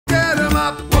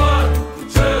up. 1,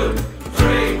 2,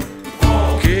 3,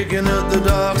 4. Kicking at the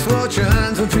docks, watch your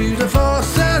hands and feet are four.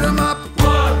 Set 'em up.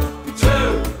 1,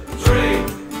 2, 3,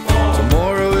 4.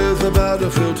 Tomorrow is the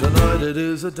battlefield, tonight it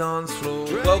is a dance floor.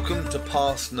 Welcome to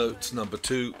Pass Notes number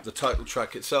 2, the title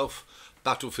track itself,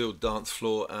 Battlefield Dance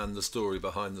Floor, and the story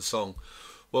behind the song.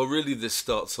 Well, really this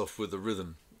starts off with a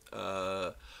rhythm.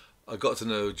 I got to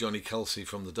know Johnny Kelsey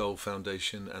from the Dole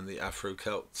Foundation and the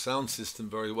Afro-Celt sound system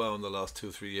very well in the last 2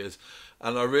 or 3 years,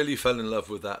 and I really fell in love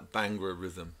with that Bhangra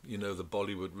rhythm, you know, the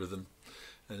Bollywood rhythm.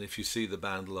 And if you see the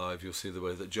band live, you'll see the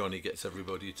way that Johnny gets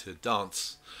everybody to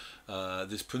dance.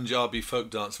 This Punjabi folk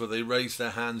dance where they raise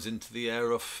their hands into the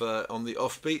air on the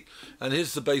offbeat. And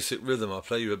here's the basic rhythm. I'll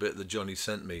play you a bit that Johnny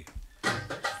sent me.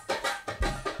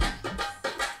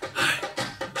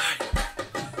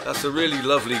 That's a really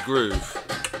lovely groove.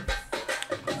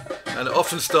 And it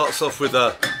often starts off with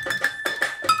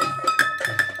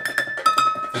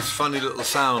this funny little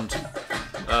sound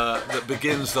that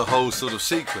begins the whole sort of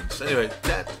sequence. Anyway.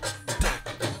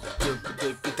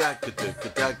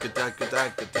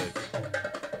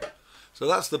 So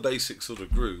that's the basic sort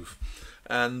of groove.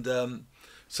 And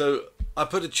so I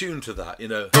put a tune to that, you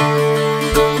know.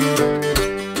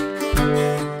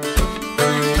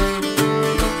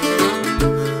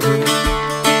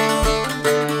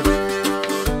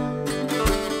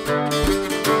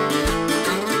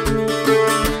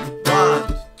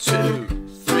 1, 2,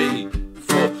 3,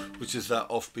 4, which is that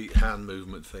offbeat hand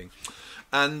movement thing.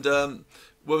 And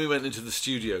when we went into the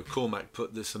studio, Cormac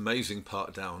put this amazing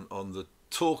part down on the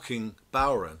talking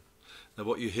bowran. Now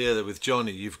what you hear there with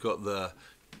Johnny, you've got the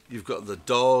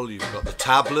dol, you've got the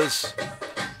tablas,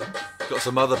 got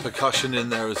some other percussion in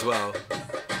there as well.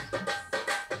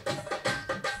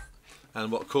 And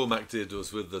what Cormac did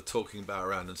was with the talking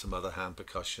bowran and some other hand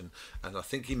percussion, and I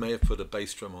think he may have put a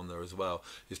bass drum on there as well,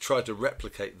 is tried to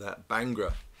replicate that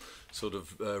Bhangra sort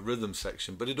of rhythm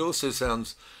section, but it also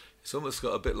sounds, it's almost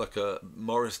got a bit like a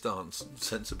Morris dance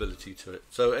sensibility to it.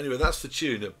 So anyway, that's the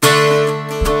tune.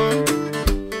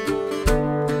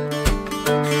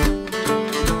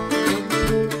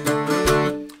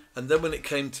 And then when it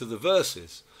came to the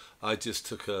verses, I just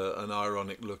took an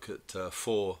ironic look at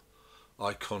 4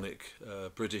 iconic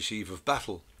British eve of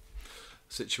battle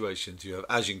situations. You have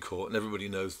Agincourt, and everybody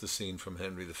knows the scene from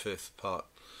Henry IV Part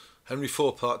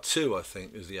 2, I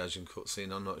think, is the Agincourt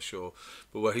scene, I'm not sure,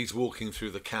 but where he's walking through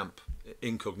the camp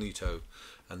incognito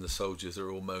and the soldiers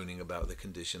are all moaning about the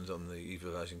conditions on the eve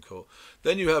of Agincourt.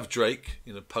 Then you have Drake,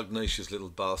 you know, pugnacious little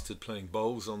bastard playing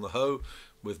bowls on the Hoe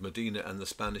with Medina and the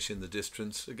Spanish in the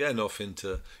distance, again off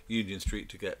into Union Street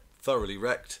to get thoroughly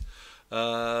wrecked.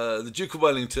 The Duke of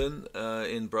Wellington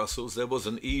in Brussels, there was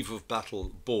an eve of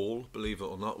battle ball, believe it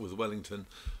or not, with Wellington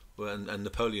and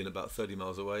Napoleon about 30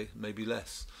 miles away, maybe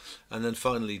less. And then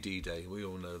finally D-Day. We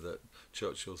all know that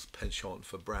Churchill's penchant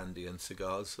for brandy and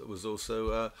cigars was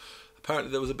also,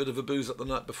 apparently there was a bit of a booze up the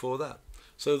night before that.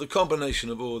 So the combination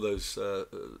of all those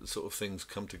sort of things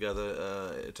come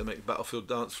together to make Battlefield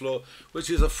Dance Floor, which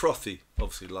is a frothy,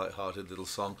 obviously light-hearted little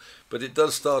song, but it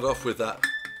does start off with that,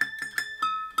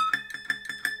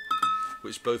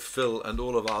 which both Phil and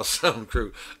all of our sound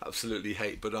crew absolutely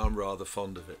hate, but I'm rather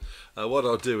fond of it. What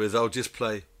I'll do is I'll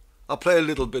play a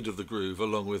little bit of the groove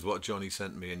along with what Johnny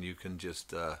sent me, and you can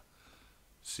just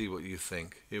see what you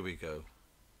think. Here we go.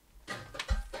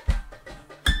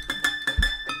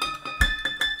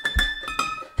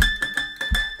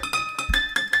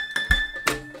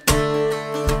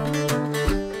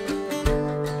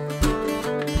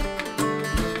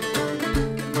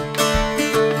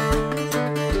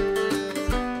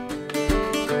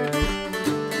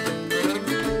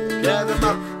 Get 'em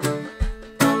up,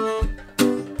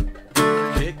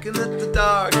 kicking at the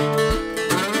dark,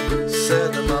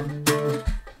 set 'em up.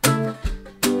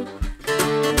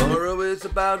 Tomorrow is a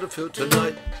battlefield,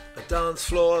 tonight a dance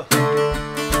floor.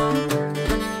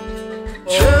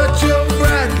 Churchill,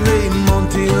 Bradley,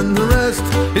 Monty and the rest.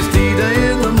 It's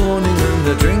D-Day in the morning and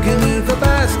the drinking is the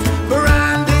best.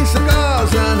 Brandy,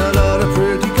 cigars and a lot of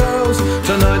pretty girls.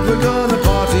 Tonight we're gonna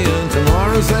party and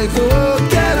tomorrow's save the world.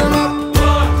 Get 'em up.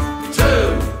 1,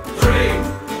 2, 3,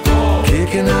 4.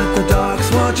 Kicking at the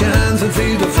docks, watch your hands and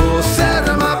feet are full. Set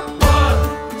 'em up. 1,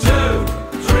 2,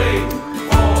 3,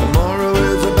 4. Tomorrow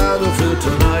is a battlefield,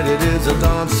 tonight it is a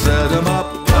dance. Set 'em up.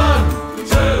 1,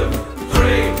 2,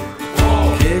 3,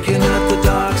 4. Kicking at the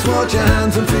docks, watch your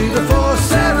hands and feet are full.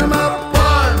 Set 'em up.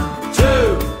 1,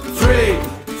 2, 3,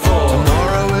 4.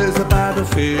 Tomorrow is a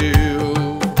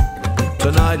battlefield,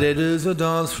 tonight it is a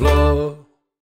dance floor.